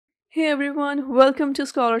Hey everyone, welcome to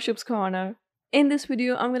Scholarships Corner. In this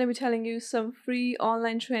video, I'm going to be telling you some free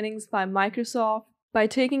online trainings by Microsoft. By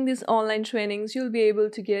taking these online trainings, you'll be able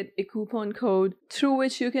to get a coupon code through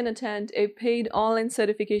which you can attend a paid online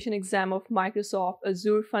certification exam of Microsoft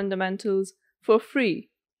Azure Fundamentals for free.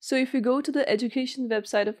 So if you go to the education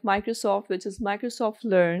website of Microsoft, which is Microsoft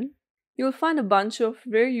Learn, you'll find a bunch of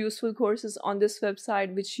very useful courses on this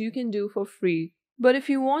website which you can do for free. But if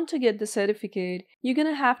you want to get the certificate, you're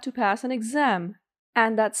gonna have to pass an exam.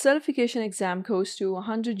 And that certification exam costs you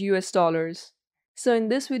 $100. So in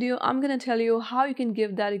this video, I'm gonna tell you how you can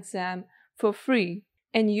give that exam for free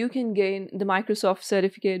and you can gain the Microsoft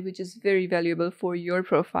certificate, which is very valuable for your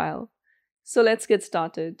profile. So let's get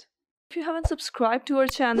started. If you haven't subscribed to our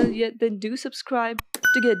channel yet, then do subscribe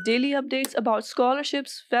to get daily updates about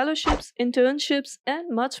scholarships, fellowships, internships,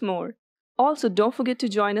 and much more. Also, don't forget to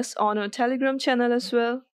join us on our Telegram channel as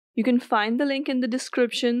well. You can find the link in the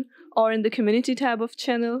description or in the community tab of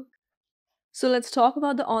channel. So let's talk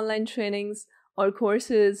about the online trainings or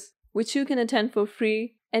courses which you can attend for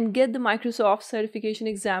free and get the Microsoft certification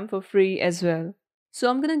exam for free as well. So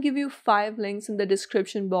I'm going to give you 5 links in the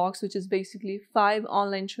description box, which is basically 5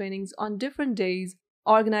 online trainings on different days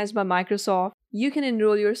organized by Microsoft. You can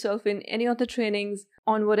enroll yourself in any of the trainings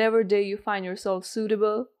on whatever day you find yourself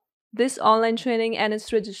suitable. This online training and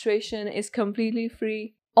its registration is completely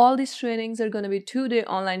free. All these trainings are going to be 2-day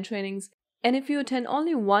online trainings, and if you attend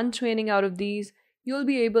only one training out of these, you'll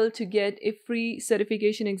be able to get a free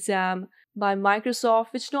certification exam by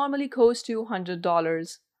Microsoft, which normally costs you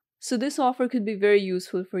 $100. So this offer could be very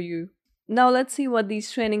useful for you. Now let's see what these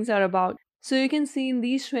trainings are about. So you can see in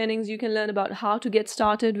these trainings, you can learn about how to get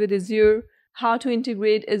started with Azure, how to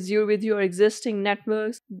integrate Azure with your existing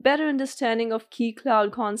networks, better understanding of key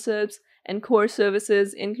cloud concepts and core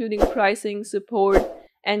services, including pricing, support,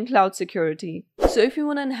 and cloud security. So if you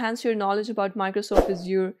want to enhance your knowledge about Microsoft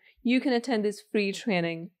Azure, you can attend this free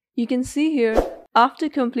training. You can see here, after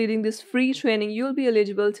completing this free training, you'll be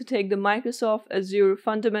eligible to take the Microsoft Azure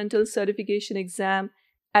Fundamental Certification Exam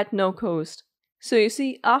at no cost. So you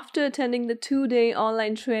see, after attending the 2-day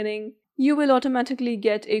online training, you will automatically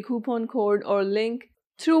get a coupon code or link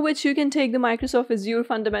through which you can take the Microsoft Azure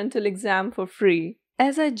Fundamental Exam for free.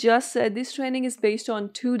 As I just said, this training is based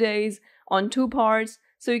on 2 days, on 2 parts.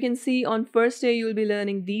 So you can see on first day you'll be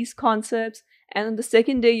learning these concepts, and on the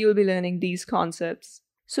second day you'll be learning these concepts.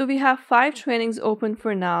 So we have 5 trainings open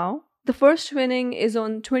for now. The first training is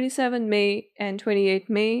on 27 May and 28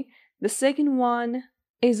 May. The second one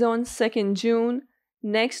is on 2nd June.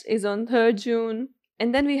 Next is on 3rd June.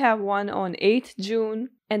 And then we have one on 8th June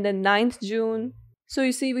and then 9th June. So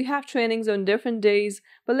you see, we have trainings on different days,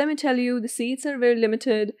 but let me tell you, the seats are very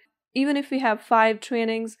limited. Even if we have 5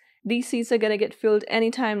 trainings, these seats are gonna get filled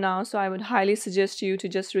anytime now, so I would highly suggest you to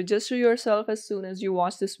just register yourself as soon as you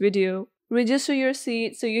watch this video. Register your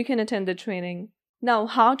seat so you can attend the training. Now,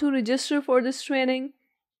 how to register for this training?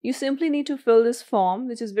 You simply need to fill this form,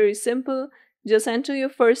 which is very simple. Just enter your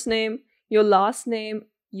first name, your last name,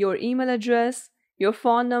 your email address, your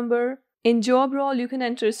phone number. In job role, you can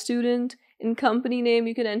enter student. In company name,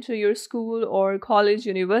 you can enter your school or college,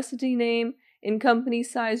 university name. In company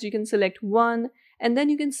size, you can select 1, and then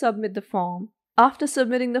you can submit the form. After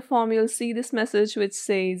submitting the form, you'll see this message which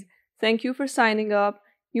says, "Thank you for signing up.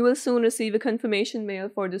 You will soon receive a confirmation mail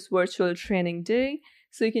for this virtual training day."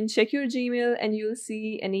 So you can check your Gmail and you'll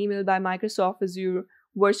see an email by Microsoft Azure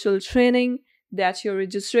Virtual Training that your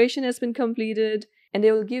registration has been completed, and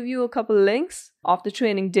they will give you a couple links of the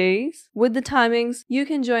training days. With the timings, you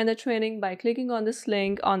can join the training by clicking on this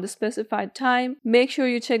link on the specified time. Make sure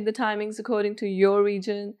you check the timings according to your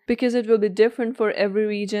region because it will be different for every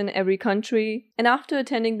region, every country. And after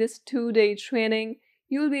attending this 2-day training,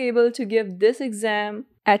 you'll be able to give this exam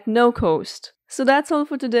at no cost. So that's all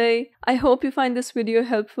for today. I hope you find this video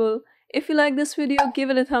helpful. If you like this video, give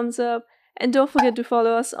it a thumbs up and don't forget to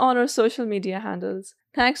follow us on our social media handles.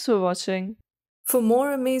 Thanks for watching. For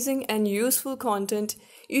more amazing and useful content,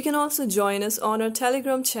 you can also join us on our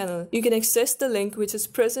Telegram channel. You can access the link which is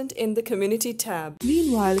present in the community tab.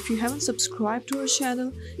 Meanwhile, if you haven't subscribed to our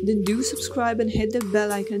channel, then do subscribe and hit the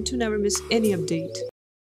bell icon to never miss any update.